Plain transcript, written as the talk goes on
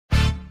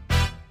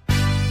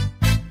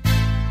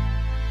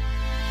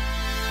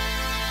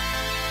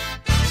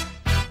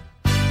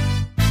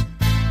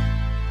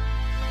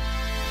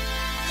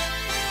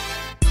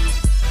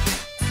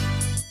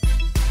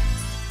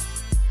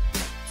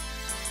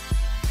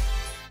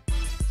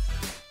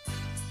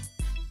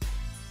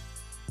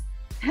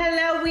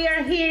Hello, we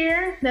are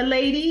here, the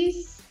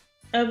ladies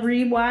of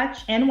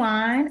Rewatch and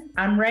Wine.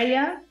 I'm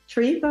Raya,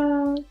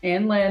 Treva,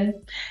 and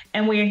Lynn.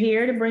 And we're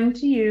here to bring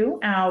to you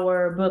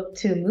our book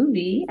to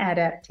movie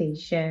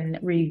adaptation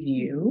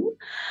review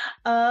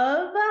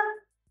of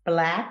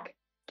Black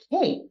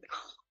Cake.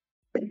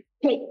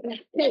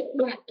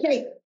 Black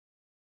Cake.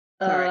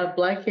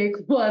 Black Cake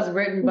was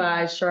written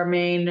by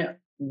Charmaine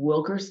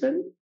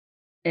Wilkerson,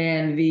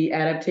 and the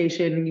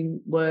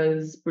adaptation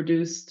was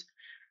produced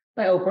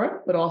by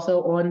Oprah, but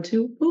also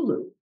onto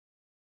Hulu.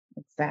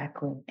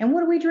 Exactly. And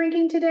what are we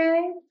drinking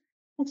today?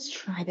 Let's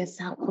try this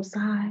out,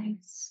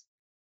 guys.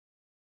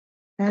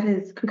 That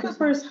is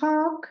Cooper's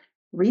Hawk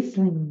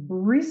Riesling.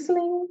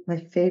 Riesling,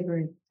 My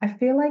favorite. I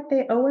feel like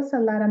they owe us a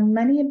lot of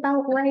money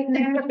about right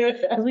now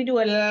because we do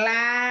a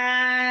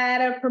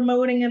lot of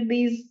promoting of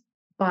these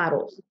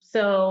bottles.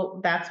 So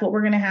that's what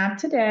we're going to have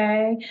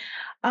today.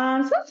 So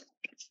let's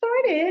get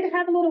started.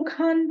 Have a little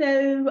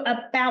convo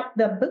about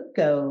the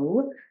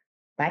book.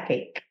 Black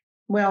Cake.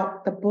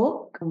 Well, the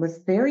book was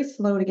very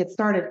slow to get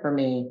started for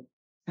me.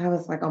 I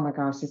was like, oh my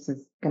gosh, this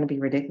is going to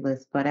be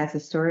ridiculous. But as the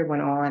story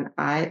went on,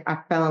 I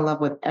fell in love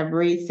with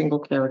every single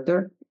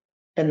character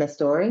in the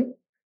story.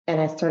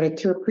 And I started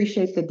to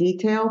appreciate the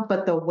detail.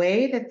 But the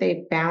way that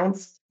they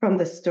bounced from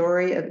the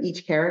story of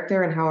each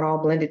character and how it all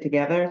blended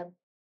together,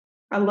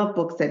 I love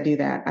books that do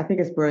that. I think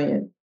it's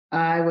brilliant.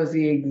 I was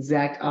the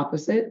exact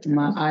opposite.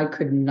 I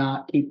could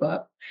not keep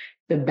up.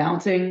 The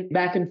bouncing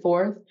back and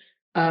forth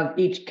of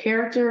each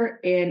character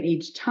and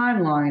each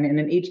timeline, and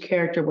then each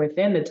character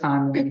within the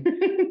timeline.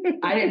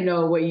 I didn't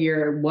know what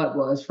year what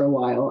was for a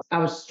while. I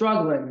was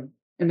struggling.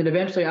 And then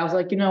eventually I was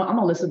like, I'm going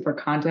to listen for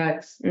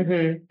context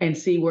and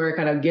see where it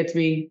kind of gets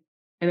me.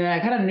 And then I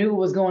kind of knew what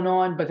was going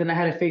on, but then I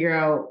had to figure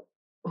out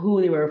who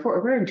they were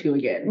referring to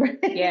again.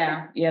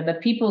 Yeah. The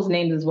people's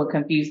names is what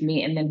confused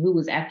me, and then who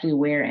was actually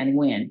where and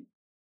when.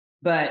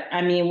 But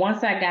I mean,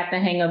 once I got the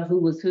hang of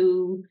who was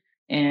who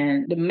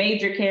and the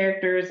major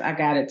characters, I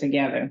got it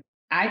together.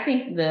 I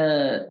think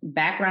the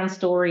background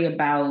story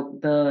about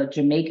the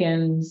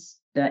Jamaicans,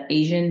 the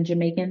Asian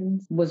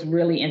Jamaicans, was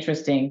really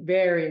interesting.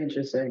 Very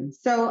interesting.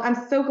 So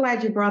I'm so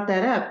glad you brought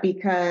that up,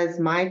 because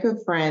my good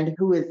friend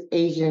who is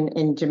Asian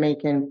and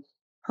Jamaican,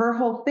 her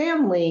whole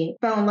family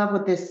fell in love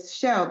with this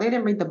show. They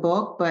didn't read the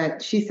book,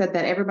 but she said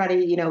that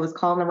everybody, was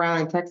calling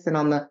around and texting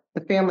on the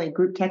family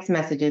group text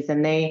messages.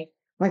 And they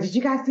like, did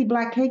you guys see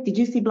Black Cake? Did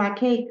you see Black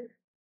Cake?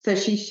 So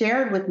she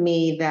shared with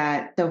me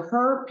that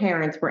her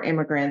parents were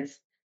immigrants,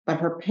 but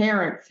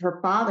her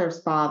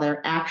father's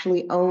father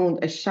actually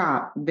owned a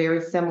shop very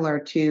similar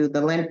to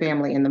the Lynn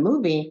family in the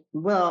movie.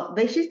 Well,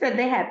 she said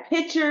they had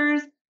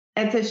pictures.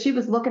 And so she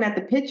was looking at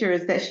the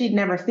pictures that she'd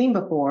never seen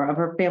before of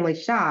her family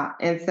shop.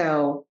 And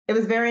so it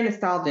was very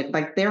nostalgic.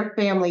 Like, their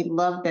family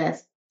loved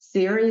that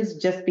series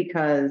just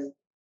because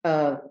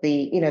of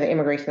the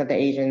immigration of the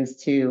Asians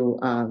to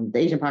the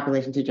Asian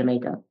population to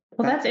Jamaica.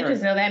 Well, that's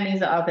interesting. So that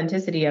means the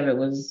authenticity of it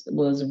was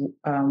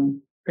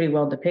pretty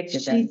well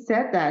depicted. She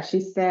said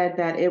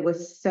that it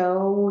was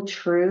so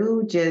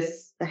true,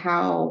 just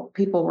how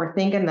people were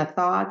thinking, the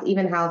thoughts,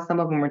 even how some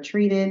of them were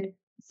treated.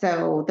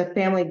 So the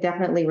family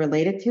definitely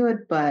related to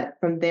it, but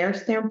from their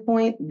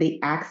standpoint,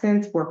 the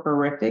accents were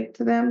horrific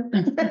to them.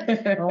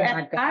 Oh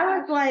my God. I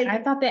was like, I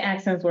thought the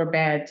accents were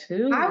bad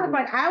too. I was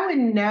like, I would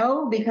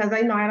know, because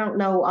I don't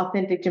know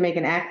authentic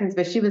Jamaican accents,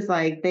 but she was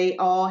like, they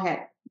all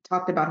had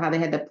talked about how they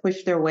had to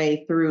push their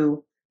way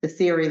through the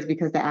series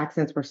because the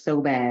accents were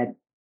so bad.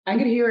 I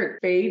could hear it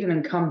fade and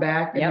then come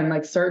back, and then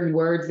like certain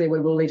words they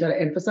would really try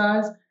to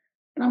emphasize.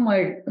 And I'm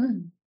like,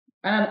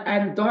 I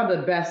don't have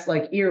the best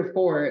ear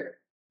for it,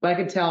 but I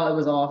could tell it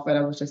was off, and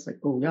I was just like,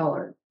 oh,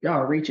 y'all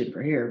are reaching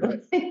for here.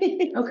 But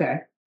okay.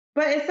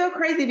 But it's so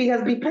crazy,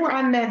 because before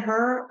I met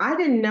her, I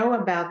didn't know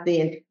about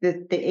the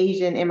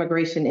Asian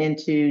immigration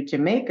into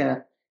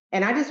Jamaica.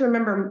 And I just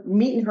remember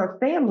meeting her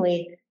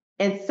family,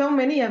 and so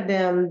many of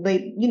them,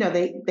 they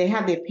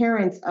have the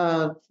appearance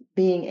of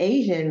being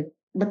Asian,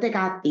 but they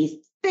got these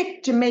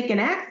thick Jamaican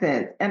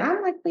accents. And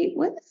I'm like, wait,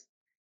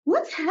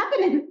 what's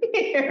happening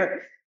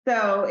here?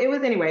 So it was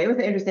an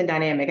interesting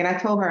dynamic. And I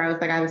told her, I was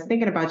like, I was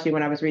thinking about you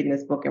when I was reading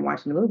this book and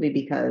watching the movie,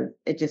 because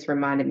it just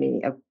reminded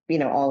me of,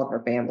 all of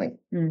her family.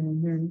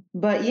 Mm-hmm.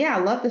 But yeah, I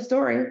love the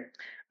story.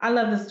 I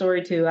love the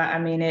story too. I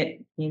mean,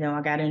 it,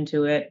 I got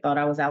into it, thought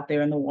I was out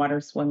there in the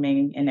water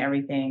swimming and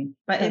everything.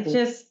 But it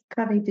just...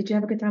 Covey, did you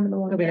have a good time in the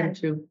water? Yeah,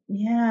 too.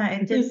 Yeah,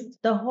 it just,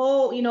 the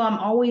whole, I'm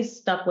always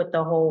stuck with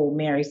the whole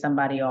marry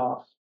somebody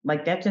off.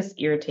 Like, that just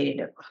irritated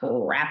the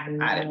crap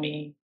out of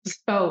me.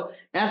 So,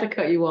 not to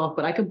cut you off,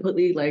 but I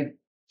completely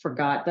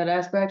forgot that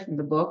aspect from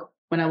the book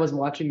when I was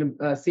watching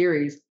the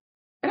series.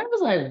 And I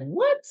was like,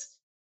 what?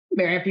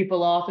 Marrying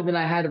people off. And then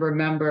I had to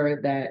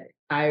remember that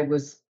I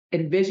was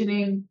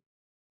envisioning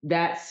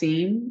that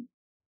scene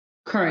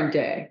current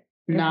day,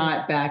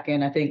 not back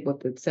in, I think,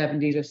 what, the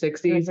 70s or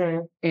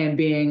 60s, and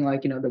being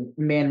the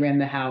man ran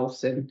the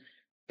house and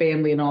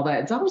family and all that.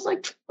 And so I was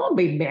like, don't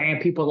be marrying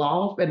people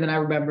off. And then I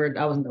remembered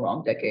I was in the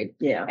wrong decade.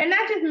 Yeah. And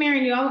not just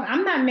marrying you off.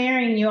 I'm not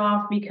marrying you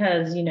off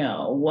because,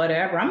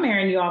 whatever. I'm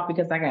marrying you off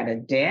because I got a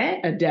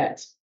debt. A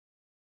debt.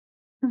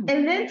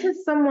 And then to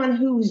someone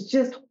who's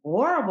just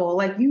horrible,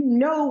 like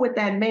what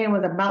that man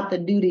was about to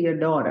do to your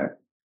daughter,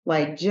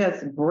 like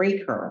just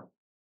break her.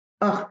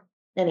 Ugh.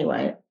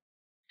 Anyway.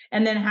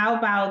 And then how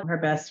about her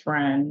best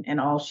friend and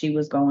all she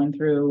was going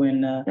through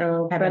and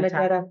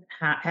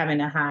having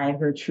to hide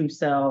her true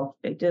self?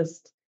 It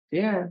just,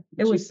 it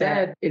was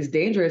sad. It's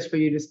dangerous for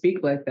you to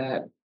speak like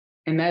that.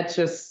 And that's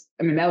just,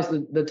 that was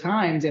the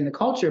times and the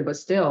culture, but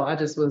still,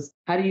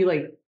 how do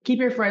you keep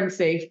your friends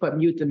safe, but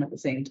mute them at the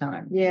same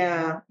time?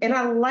 Yeah. And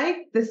I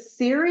like the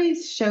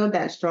series showed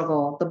that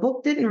struggle. The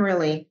book didn't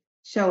really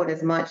show it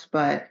as much,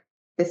 but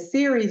the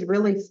series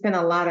really spent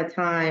a lot of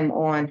time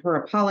on her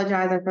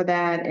apologizing for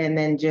that. And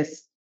then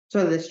just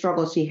sort of the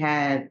struggle she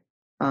had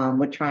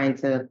with trying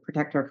to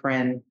protect her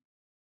friend,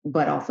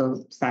 but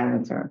also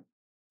silence her.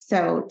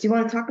 So do you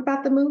want to talk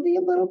about the movie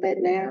a little bit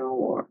now?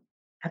 Or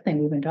I think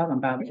we've been talking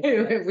about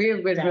it. We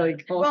have been really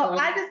cool. Well,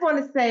 I just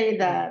want to say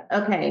that,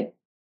 okay,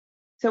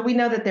 so we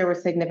know that there were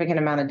a significant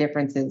amount of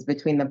differences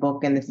between the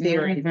book and the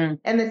series,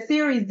 and the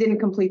series didn't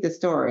complete the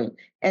story.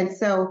 And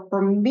so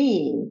for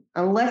me,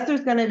 unless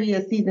there's going to be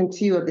a season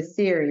 2 of the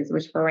series,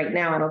 which for right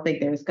now, I don't think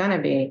there's going to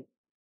be,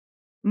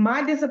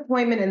 my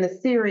disappointment in the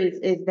series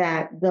is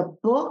that the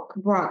book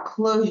brought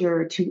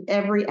closure to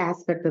every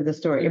aspect of the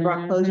story. It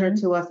brought closure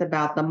to us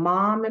about the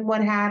mom and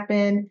what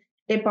happened.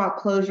 It brought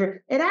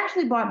closure. It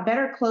actually brought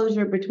better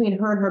closure between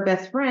her and her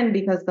best friend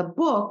because the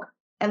book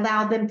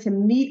allowed them to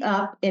meet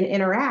up and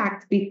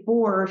interact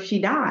before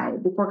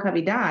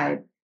Covey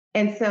died.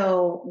 And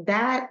so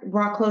that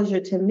brought closure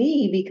to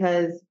me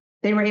because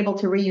they were able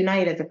to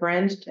reunite as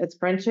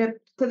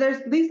friendship. So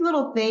there's these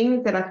little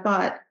things that I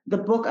thought the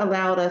book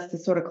allowed us to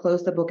sort of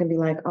close the book and be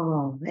like,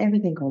 oh,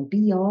 everything gonna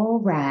be all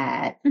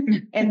right.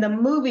 And the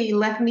movie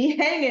left me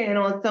hanging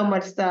on so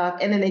much stuff.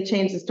 And then they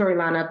changed the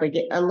storyline up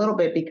a little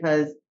bit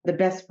because the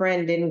best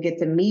friend didn't get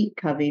to meet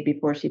Covey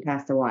before she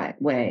passed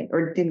away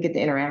or didn't get to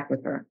interact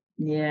with her.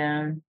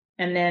 Yeah.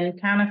 And then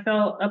kind of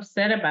felt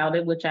upset about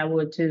it, which I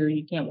would too.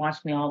 You can't watch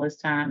me all this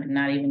time and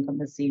not even come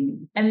to see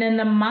me. And then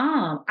the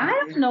mom, I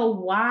don't know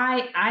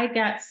why I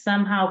got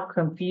somehow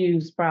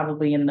confused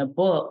probably in the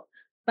book,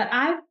 but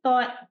I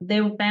thought they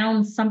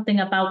found something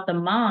about the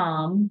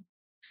mom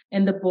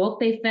in the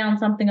book. They found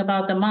something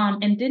about the mom.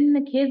 And didn't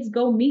the kids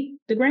go meet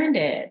the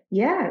granddad?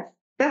 Yes.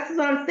 That's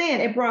what I'm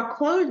saying. It brought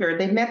closure.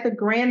 They met the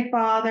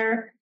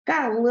grandfather,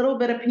 got a little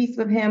bit of peace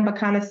with him, but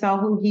kind of saw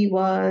who he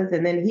was.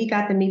 And then he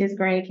got to meet his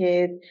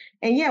grandkids.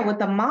 And yeah, with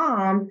the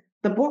mom,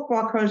 the book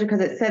brought closure because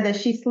it said that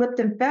she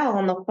slipped and fell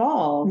on the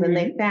falls and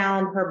they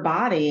found her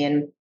body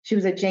and she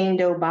was a Jane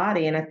Doe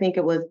body. And I think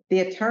it was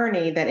the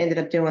attorney that ended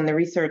up doing the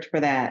research for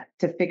that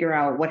to figure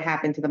out what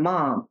happened to the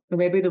mom. Or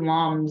maybe the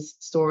mom's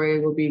story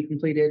will be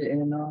completed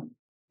in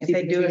if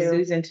they do a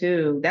season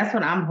 2, that's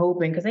what I'm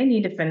hoping, because they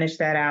need to finish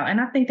that out. And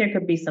I think there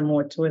could be some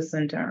more twists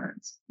and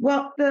turns.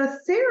 Well, the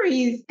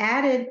series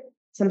added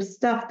some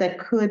stuff that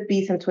could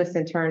be some twists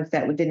and turns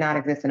that did not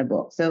exist in a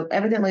book. So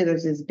evidently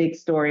there's this big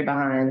story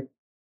behind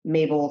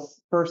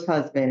Mabel's first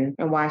husband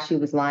and why she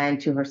was lying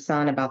to her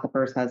son about the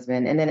first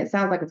husband. And then it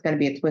sounds like it's going to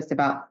be a twist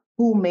about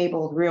who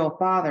Mabel's real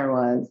father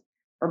was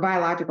or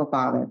biological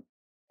father.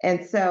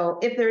 And so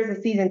if there is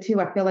a season 2,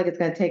 I feel like it's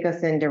going to take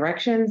us in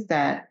directions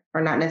that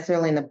are not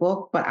necessarily in the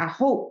book, but I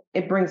hope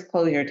it brings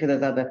closure to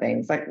those other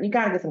things. Like you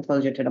got to get some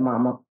closure to the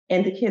mama,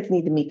 and the kids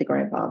need to meet the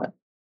grandfather.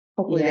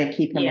 Hopefully they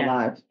keep him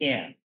alive.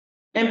 Yeah.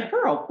 And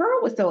Pearl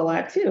was still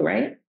alive too,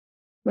 right?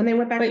 When they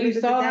went back. But you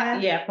saw,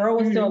 Pearl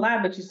was still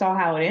alive, but you saw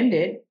how it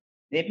ended.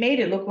 It made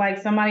it look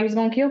like somebody was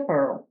going to kill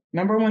Pearl.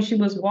 Remember when she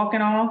was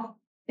walking off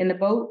in the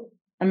boat?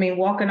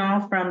 Walking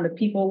off from the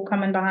people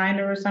coming behind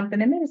her or something.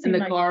 It made it seem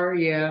in the car,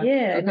 yeah.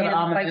 Yeah. It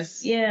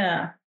ominous.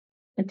 I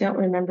don't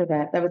remember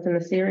that. That was in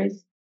the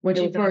series? When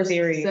she first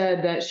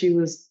said that she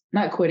was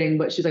not quitting,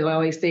 but she's like,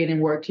 well, I stayed and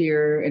worked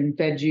here and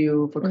fed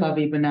you for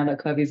Covey, but now that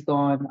Covey's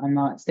gone, I'm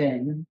not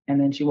staying. And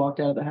then she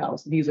walked out of the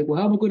house. And he was like, well,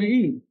 how am I going to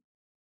eat?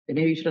 And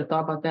maybe you should have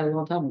thought about that a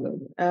long time ago.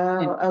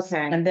 Oh,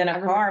 okay. And then a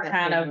car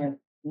kind of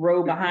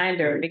rode behind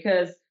her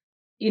because,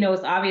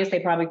 it's obvious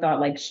they probably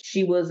thought like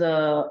she was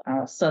a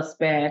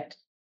suspect,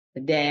 the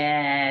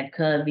dad,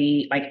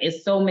 Covey. Like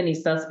it's so many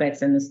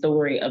suspects in the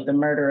story of the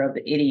murder of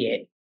the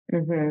idiot.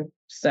 Mm-hmm.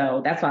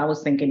 So that's why I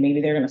was thinking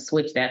maybe they're going to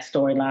switch that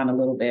storyline a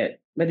little bit.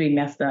 It'd be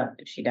messed up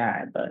if she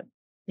died, but.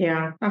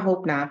 Yeah, I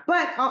hope not.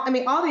 But all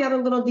the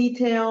other little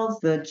details,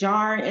 the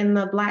jar in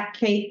the black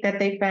cake that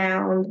they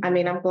found.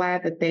 I'm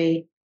glad that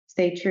they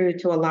stay true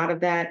to a lot of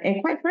that.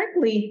 And quite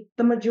frankly,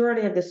 the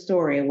majority of the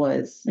story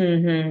was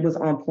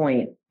on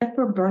point. Except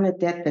for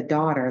Bernadette, the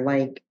daughter,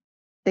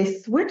 they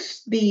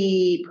switched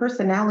the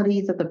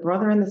personalities of the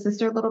brother and the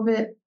sister a little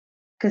bit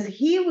because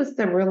he was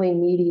the really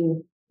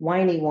needy,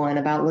 whiny one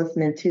about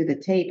listening to the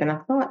tape. And I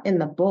thought in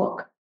the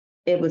book,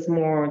 it was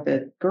more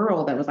the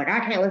girl that was like, I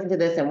can't listen to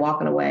this and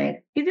walking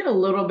away. He did a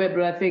little bit,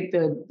 but I think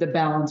the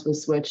balance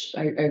was switched.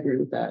 I agree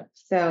with that.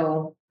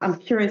 So I'm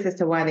curious as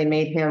to why they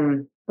made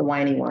him the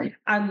whiny one.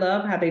 I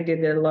love how they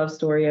did the love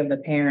story of the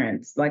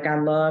parents. Like, I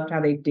loved how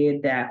they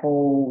did that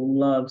whole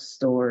love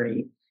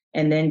story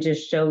and then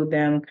just showed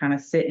them kind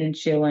of sitting,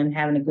 chilling,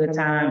 having a good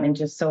time, and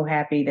just so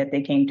happy that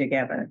they came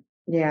together.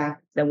 Yeah.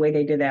 The way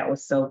they did that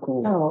was so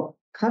cool. Oh,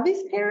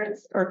 Covey's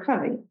parents or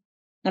Covey?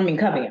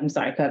 Covey. I'm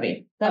sorry,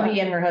 Covey. Covey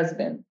and her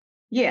husband.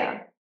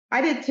 Yeah,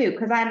 I did too,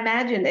 because I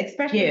imagined,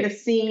 especially the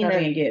scene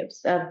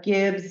of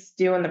Gibbs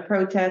doing the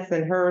protests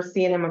and her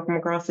seeing him from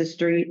across the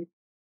street.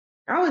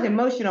 I was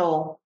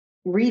emotional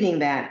reading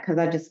that because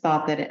I just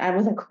thought that I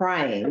wasn't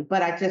crying,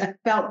 but I just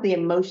felt the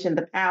emotion,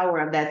 the power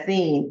of that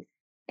scene.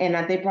 And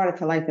they brought it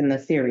to life in the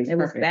series. It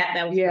was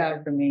that was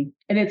perfect for me.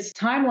 And its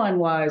timeline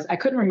was, I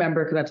couldn't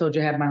remember because I told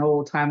you I had my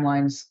whole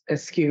timelines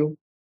askew.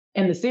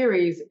 In the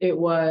series, it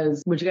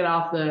was when she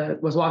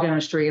was walking on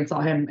the street and saw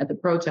him at the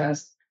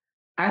protest.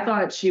 I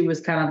thought she was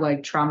kind of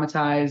like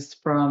traumatized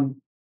from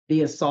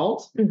the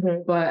assault,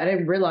 but I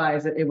didn't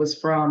realize that it was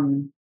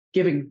from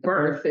giving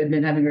birth and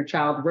then having your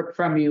child ripped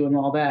from you and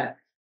all that.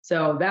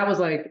 So that was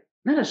like,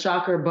 not a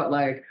shocker, but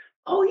like,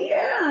 oh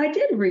yeah, I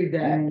did read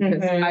that.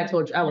 Because I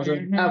told you I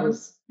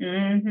was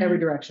every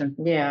direction.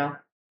 Yeah.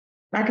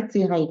 I could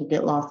see how you could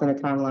get lost in a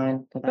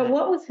timeline. But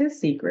what was his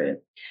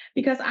secret?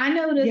 Because I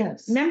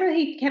noticed, remember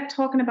he kept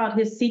talking about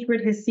his secret.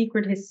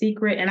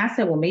 And I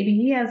said, well, maybe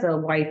he has a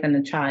wife and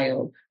a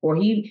child, or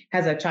he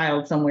has a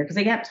child somewhere, because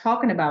they kept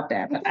talking about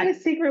that. But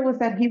his secret was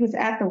that he was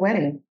at the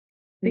wedding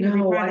because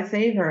he tried to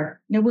save her.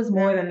 It was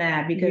more than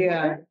that,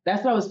 because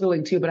that's what I was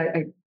feeling too. But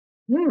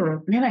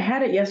I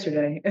had it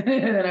yesterday and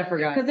then I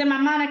forgot. Because in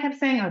my mind, I kept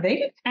saying, are they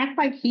going to act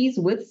like he's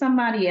with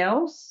somebody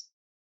else?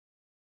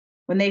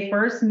 When they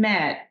first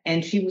met,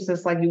 and she was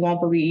just like, you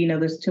won't believe,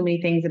 there's too many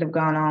things that have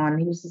gone on.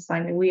 He was just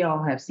like, we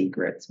all have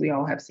secrets.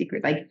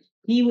 Like,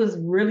 he was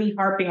really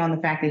harping on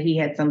the fact that he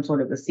had some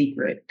sort of a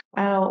secret.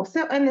 Oh,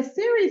 so in the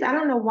series, I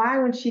don't know why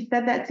when she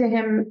said that to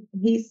him,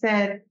 he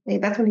said,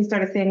 that's when he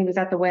started saying he was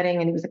at the wedding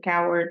and he was a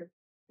coward.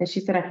 And she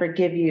said, I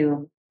forgive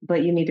you,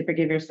 but you need to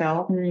forgive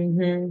yourself.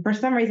 For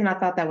some reason, I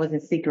thought that was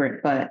his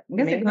secret, but I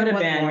guess it could have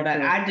been.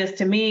 But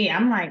to me,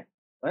 I'm like,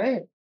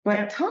 what?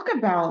 But talk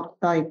about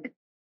like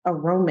a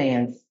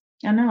romance.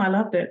 I know, I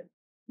loved it.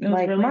 It was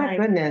like, really my nice.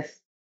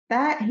 goodness,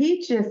 that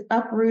he just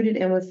uprooted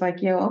and was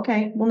like, yo,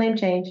 okay, we'll name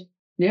change.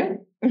 Yeah.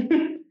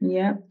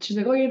 Yeah. She's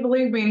like, oh, you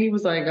believe me? And he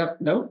was like,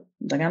 nope.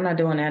 Like, I'm not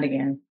doing that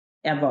again.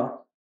 Ever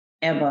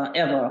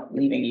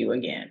leaving you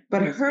again.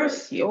 But her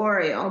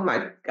story, oh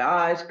my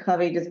gosh,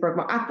 Covey just broke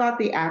my. I thought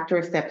the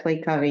actress that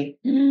played Covey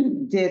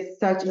did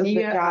such a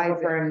good job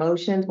of her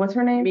emotions. What's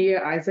her name?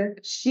 Mia Isaac.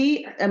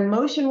 She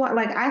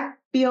like, I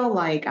feel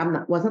like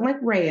wasn't like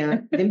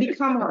Rhea, didn't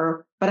become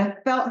her, but I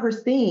felt her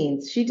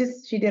scenes. She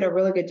did a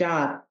really good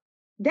job.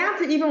 Down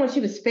to even when she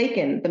was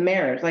faking the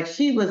marriage, like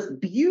she was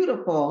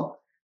beautiful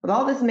with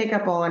all this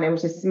makeup on and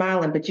was just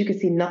smiling, but you could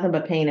see nothing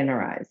but pain in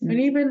her eyes. And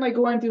even like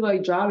going through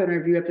like job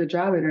interview after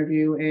job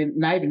interview and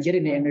not even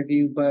getting the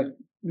interview, but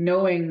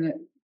knowing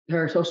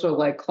her social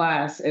like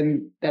class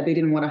and that they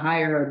didn't want to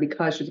hire her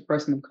because she's a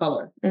person of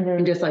color.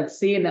 And just like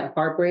seeing that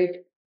heartbreak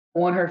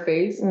on her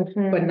face,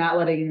 but not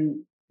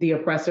letting the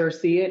oppressor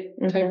see it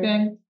type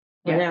thing.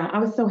 Yeah. Now, I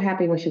was so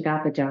happy when she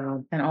got the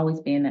job. And always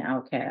being the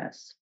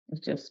outcast.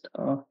 It's just,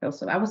 I was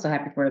so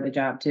happy for the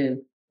job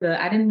too.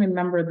 I didn't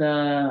remember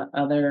the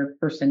other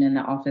person in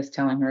the office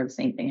telling her the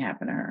same thing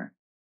happened to her.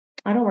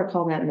 I don't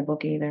recall that in the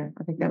book either.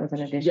 I think that was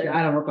an addition. Yeah,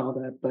 I don't recall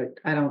that, but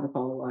I don't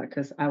recall a lot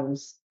because I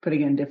was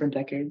putting in different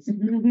decades.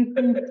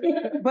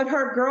 But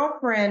her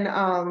girlfriend,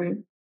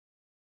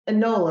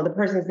 Enola, the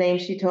person's name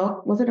she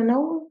took, was it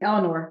Enola?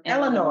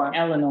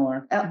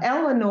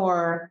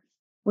 Eleanor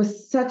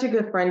was such a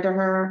good friend to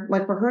her.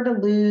 Like, for her to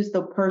lose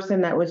the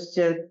person that was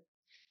just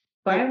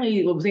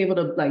finally was able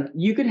to, like,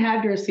 you could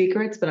have your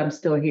secrets, but I'm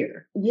still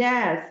here.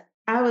 Yes.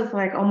 I was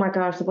like, oh my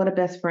gosh, what a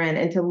best friend.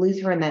 And to lose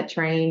her in that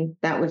train,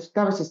 that was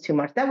just too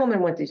much. That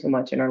woman went through too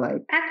much in her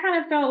life. I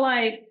kind of felt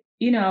like,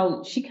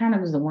 she kind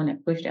of was the one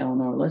that pushed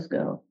Eleanor, let's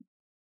go.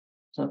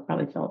 So it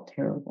probably felt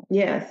terrible.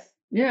 Yes.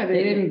 Yeah,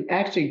 they didn't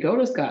actually go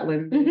to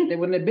Scotland. They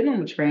wouldn't have been on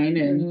the train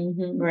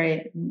and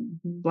right.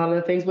 A lot of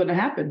the things wouldn't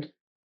have happened.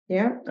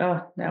 Yeah.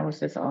 Oh, that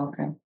was just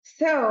awful.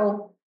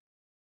 So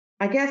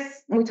I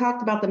guess we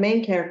talked about the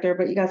main character,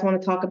 but you guys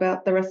want to talk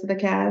about the rest of the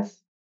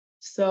cast?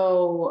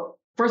 So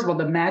first of all,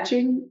 the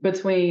matching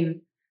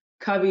between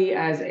Covey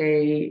as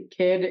a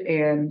kid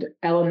and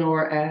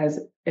Eleanor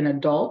as an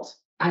adult,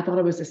 I thought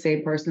it was the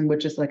same person with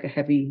just like a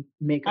heavy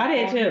makeup. I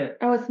did too.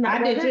 Oh, it's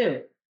not. I did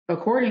too.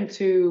 According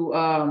to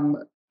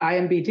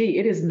IMDb,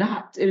 it is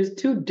not. It is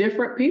two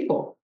different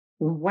people.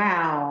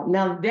 Wow.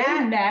 Now they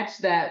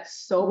matched that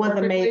so was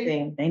perfectly.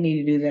 Amazing. They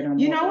need to do that on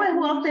You know what?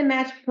 Who else they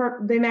matched?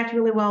 They matched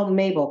really well,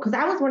 Mabel. Because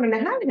I was wondering,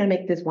 how are they going to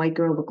make this white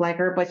girl look like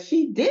her? But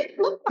she did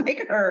look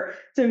like her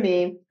to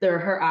me.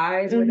 Her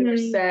eyes when they were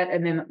set,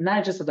 and then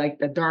not just like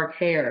the dark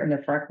hair and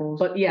the freckles,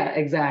 but yeah,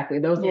 exactly.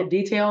 Those little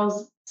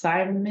details.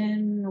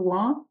 Simon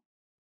Wong.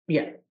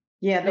 Yeah.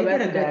 Yeah, they So did a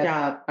that's good bad.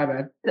 job. My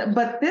bad.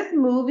 But this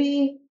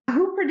movie,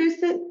 who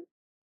produced it?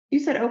 You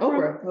said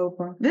Oprah?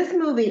 Oprah. This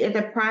movie is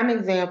a prime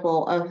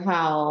example of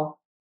how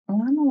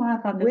Oh, I don't know why I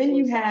thought this when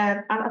you was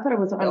have, I thought it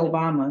was the under,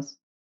 Obamas.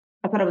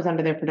 I thought it was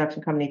under their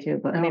production company too,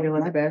 but maybe it My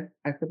wasn't. bad.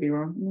 I could be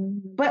wrong.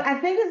 But I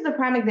think it's a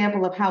prime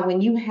example of how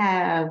when you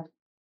have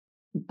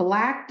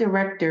Black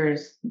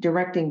directors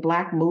directing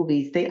Black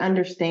movies, they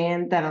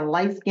understand that a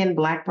light-skinned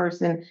Black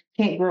person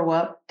can't grow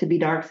up to be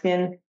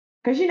dark-skinned.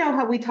 Because you know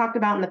how we talked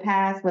about in the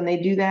past when they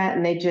do that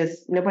and they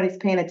just, nobody's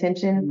paying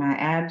attention. My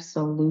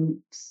absolute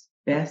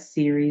best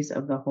series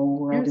of the whole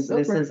world is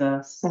This Is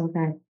Us.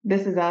 Okay.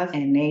 This Is Us.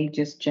 And they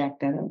just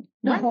jacked that up.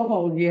 Right.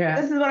 Oh, yeah.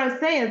 This is what I'm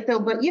saying. So,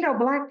 but you know,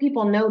 Black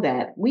people know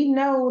that. We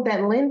know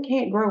that Lynn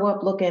can't grow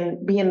up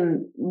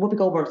being Whoopi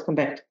Goldberg's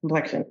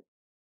complexion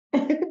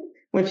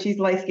when she's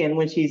light skinned,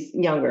 when she's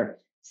younger.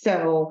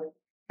 So,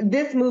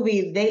 this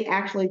movie, they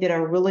actually did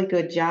a really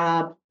good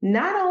job,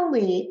 not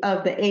only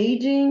of the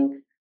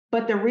aging,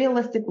 but the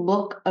realistic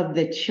look of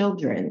the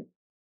children.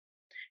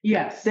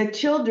 Yes. The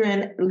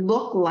children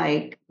look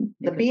like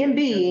the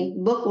B&B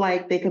look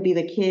like they could be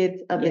the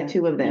kids of the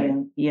two of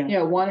them.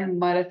 Yeah, one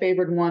might have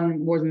favored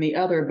one more than the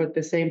other, but at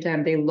the same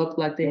time, they look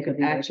like they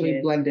could actually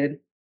blended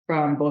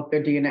from both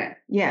their DNA.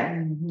 Yeah.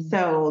 Mm-hmm.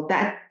 So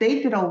that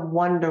they did a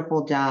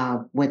wonderful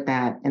job with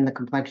that and the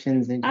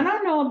complexions. And I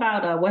don't know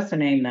about what's her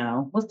name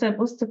though. What's the I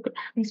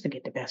always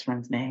forget the best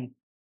friend's name.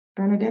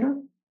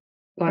 Bernadetta?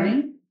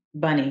 Bunny.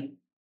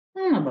 I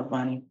don't know about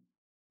Bunny.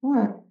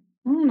 What?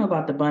 I don't know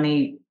about the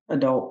Bunny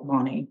adult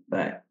Bunny,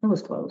 but it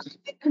was close.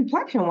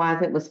 Complexion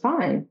wise, it was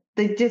fine.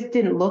 They just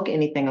didn't look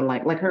anything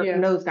alike. Like her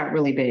nose got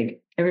really big.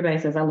 Everybody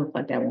says I look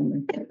like that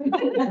woman.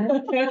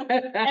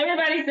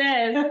 Everybody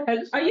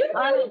says, "Are you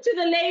related to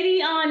the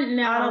lady on?"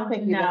 No, I don't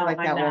think you look like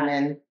that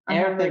woman.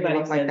 I don't think you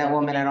look like that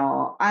woman at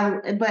all.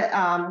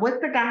 But what's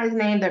the guy's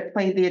name that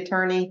played the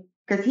attorney?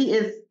 Because he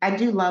is, I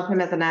do love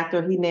him as an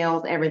actor. He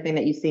nails everything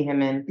that you see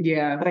him in.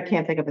 Yeah. But I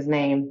can't think of his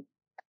name.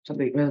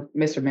 Something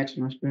Mr.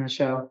 mentioned in the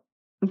show.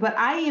 But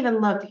I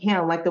even loved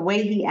him, like the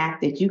way he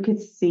acted. You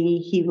could see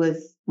he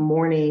was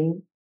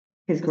mourning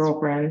his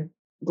girlfriend.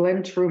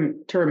 Glenn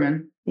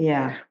Turman.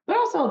 Yeah. But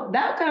also,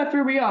 that kind of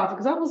threw me off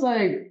because I was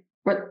like,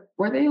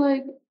 were they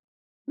like,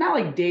 not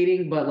like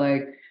dating, but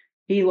like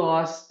he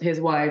lost his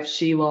wife,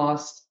 she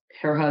lost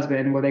her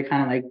husband. Were they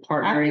kind of like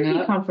partnering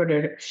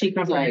up? She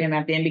comforted him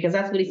at the end because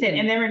that's what he said.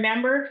 And then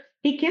remember,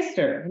 he kissed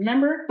her.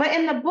 Remember? But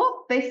in the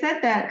book, they said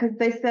that because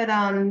they said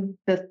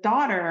the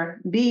daughter,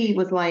 B,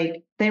 was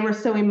like, they were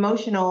so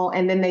emotional.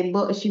 And then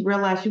she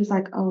realized, she was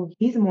like, oh,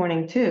 he's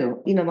mourning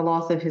too. You know, the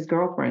loss of his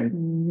girlfriend.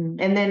 Mm-hmm.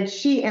 And then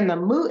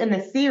in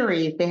the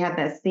series, they had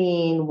that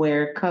scene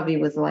where Covey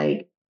was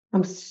like,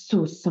 I'm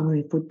so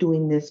sorry for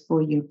doing this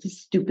for you, this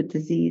stupid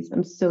disease.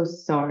 I'm so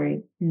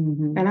sorry.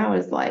 Mm-hmm. And I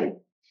was like,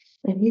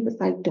 and he was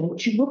like,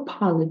 don't you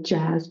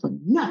apologize for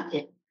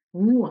nothing.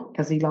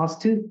 Because he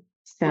lost two.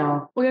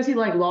 So, well, I guess he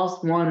like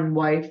lost one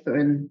wife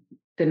and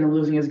then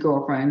losing his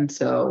girlfriend.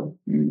 So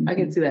I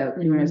can see that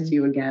doing this to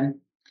you again.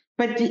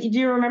 But do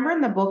you remember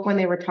in the book when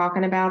they were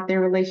talking about their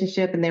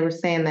relationship and they were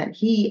saying that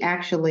he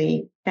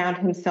actually found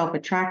himself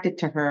attracted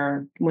to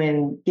her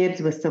when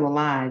Gibbs was still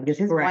alive because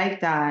his wife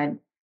died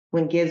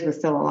when Gibbs was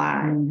still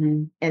alive.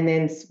 Mm-hmm. And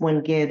then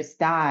when Gibbs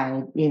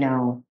died, you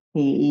know,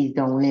 he eased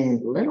on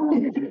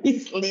in. He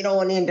slid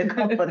on in to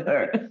comfort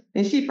her.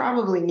 And she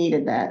probably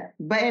needed that.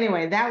 But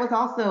anyway, that was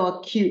also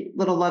a cute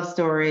little love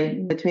story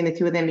between the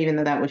two of them, even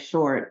though that was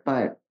short.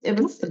 But it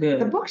was good.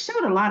 The book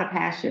showed a lot of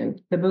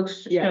passion. The book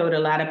showed a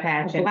lot of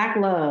passion. Black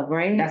love,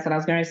 right? That's what I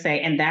was going to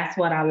say. And that's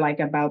what I like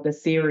about the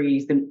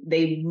series.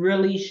 They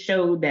really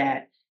showed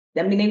that.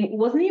 I mean, there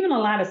wasn't even a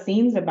lot of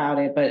scenes about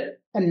it, but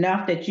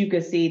enough that you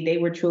could see they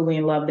were truly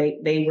in love.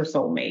 They were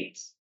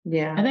soulmates.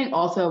 Yeah. I think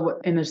also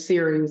in the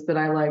series that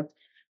I liked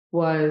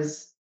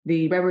was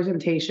the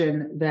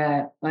representation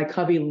that like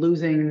Covey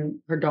losing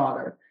her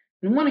daughter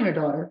and wanting her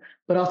daughter,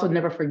 but also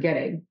never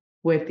forgetting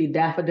with the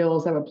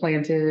daffodils that were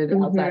planted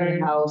outside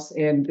the house.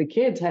 And the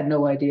kids had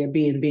no idea,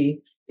 B&B.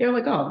 They were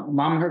like, oh,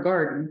 mom in her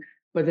garden.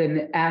 But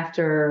then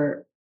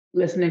after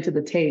listening to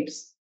the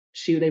tapes,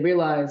 they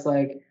realized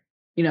like,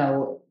 you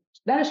know,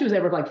 not that she was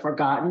ever like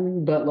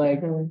forgotten, but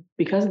like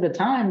because of the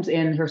times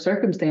and her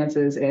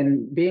circumstances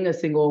and being a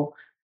single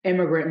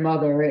immigrant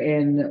mother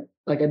in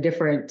like a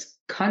different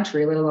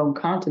country, let alone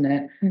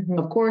continent,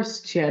 of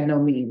course she had no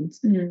means.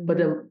 But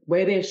the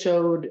way they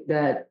showed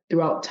that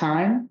throughout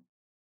time,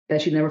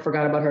 that she never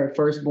forgot about her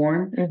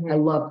firstborn, I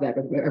love that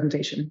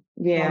representation.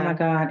 Yeah. Oh my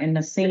God. And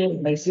the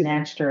scene, they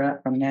snatched her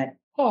up from that.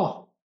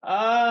 Oh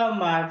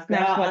my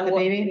God. The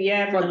baby?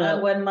 Yeah, from the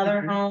unwed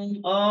mother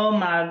home. Oh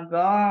my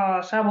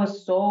gosh. I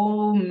was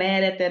so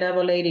mad at that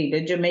other lady,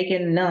 the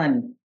Jamaican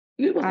nun.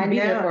 I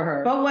know. For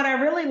her. But what I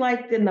really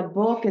liked in the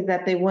book is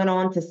that they went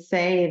on to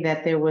say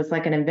that there was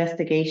like an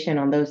investigation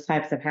on those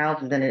types of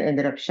houses and it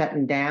ended up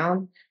shutting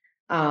down.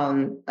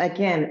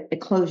 Again, a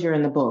closure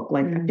in the book.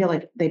 Like I feel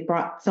like they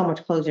brought so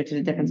much closure to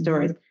the different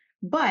stories.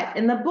 But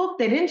in the book,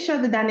 they didn't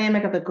show the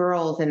dynamic of the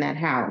girls in that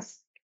house.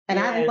 And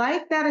I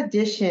like that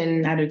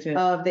addition I do too.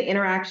 of the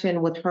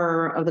interaction with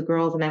her, of the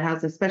girls in that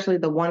house, especially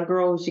the one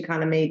girl who she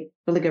kind of made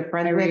really good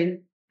friends with.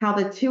 How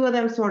the two of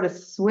them sort of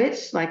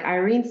switched. Like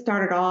Irene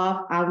started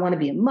off, I want to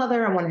be a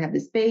mother, I want to have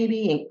this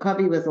baby. And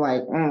Cubby was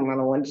like, I don't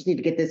know, I just need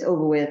to get this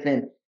over with.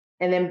 And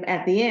then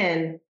at the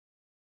end,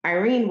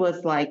 Irene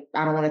was like,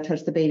 I don't want to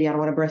touch the baby, I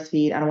don't want to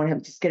breastfeed, I don't want to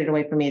have, just get it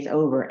away from me, it's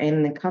over.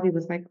 And then Cubby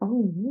was like,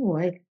 oh no,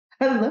 I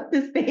love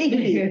this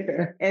baby.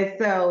 And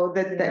so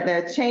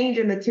the change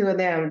in the two of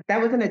them,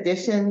 that was an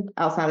addition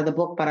outside of the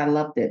book, but I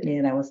loved it.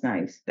 Yeah, that was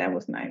nice. That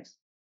was nice.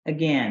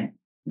 Again,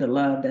 the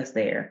love that's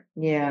there.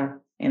 Yeah.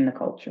 In the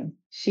culture.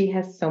 She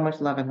has so much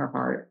love in her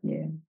heart.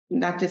 Yeah.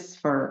 Not just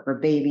for her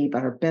baby,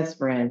 but her best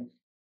friend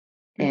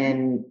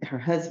and her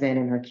husband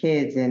and her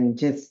kids and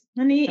just.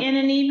 And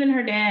even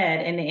her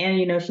dad. In the end,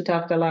 you know, she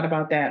talked a lot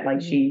about that.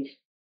 Like she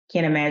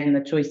can't imagine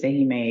the choice that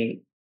he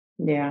made.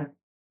 Yeah.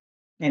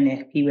 And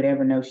if he would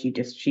ever know, she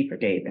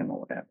forgave him or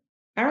whatever.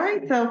 All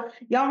right. So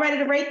y'all ready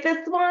to rate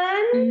this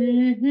one?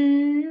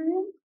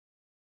 Mm-hmm.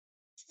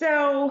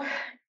 So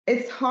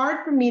it's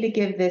hard for me to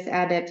give this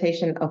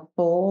adaptation a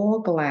full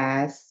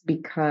glass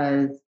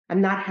because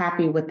I'm not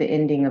happy with the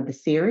ending of the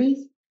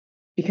series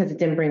because it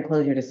didn't bring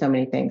closure to so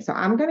many things. So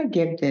I'm going to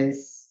give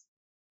this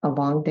a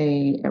long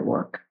day at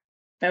work.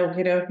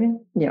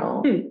 Okay.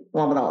 Yeah.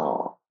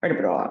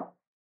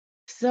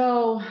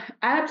 So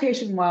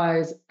adaptation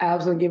wise, I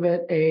was going to give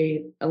it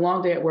a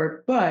long day at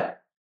work,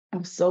 but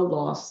I'm so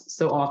lost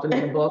so often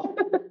in the book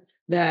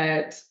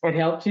that it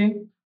helped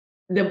you.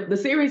 The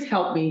series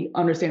helped me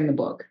understand the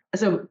book.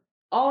 So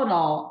all in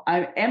all,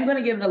 I am going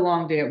to give it a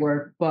long day at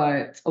work,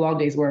 but a long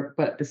day's work.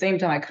 But at the same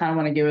time, I kind of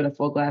want to give it a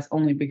full glass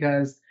only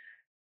because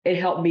it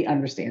helped me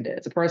understand it.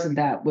 It's a person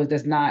that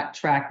does not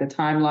track the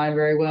timeline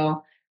very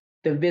well.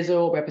 The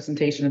visual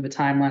representation of the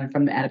timeline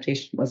from the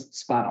adaptation was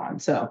spot on.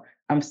 So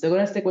I'm still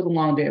going to stick with a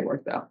long day at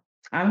work, though.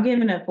 I'm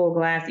giving it a full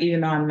glass,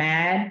 even though I'm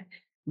mad.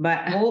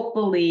 But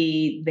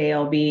hopefully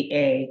there'll be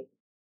a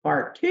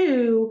part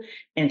 2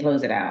 and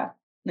close it out.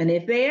 And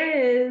if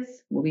there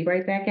is, we'll be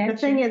right back at you. The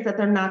thing is that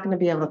they're not going to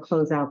be able to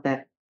close out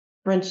that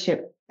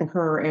friendship,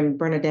 her and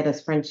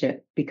Bernadetta's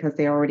friendship, because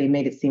they already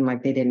made it seem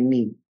like they didn't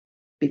meet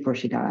before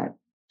she died.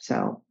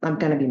 So I'm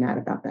going to be mad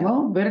about that.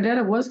 Well,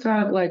 Bernadetta was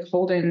kind of like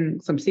holding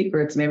some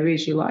secrets. Maybe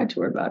she lied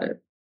to her about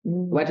it.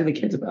 Lied to the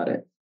kids about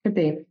it. Could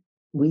be.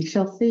 We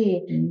shall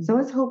see. So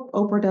let's hope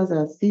Oprah does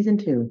a season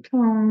 2. Come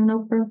on,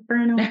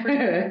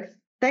 Oprah.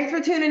 Thanks for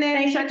tuning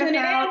in. Check us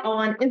out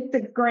on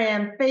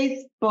Instagram,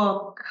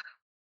 Facebook,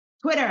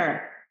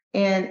 Twitter,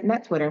 and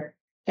not Twitter,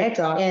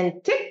 TikTok.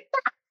 And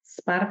TikTok.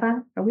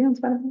 Spotify? Are we on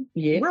Spotify?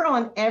 Yeah. We're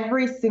on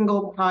every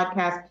single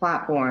podcast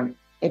platform.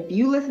 If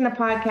you listen to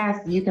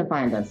podcasts, you can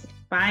find us.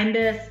 Find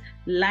us,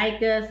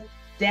 like us,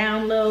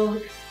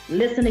 download,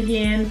 listen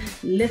again,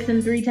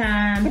 listen 3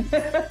 times.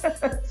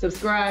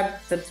 Subscribe.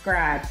 Thank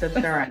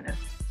All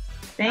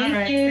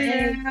right, you.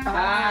 thanks.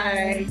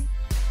 Bye.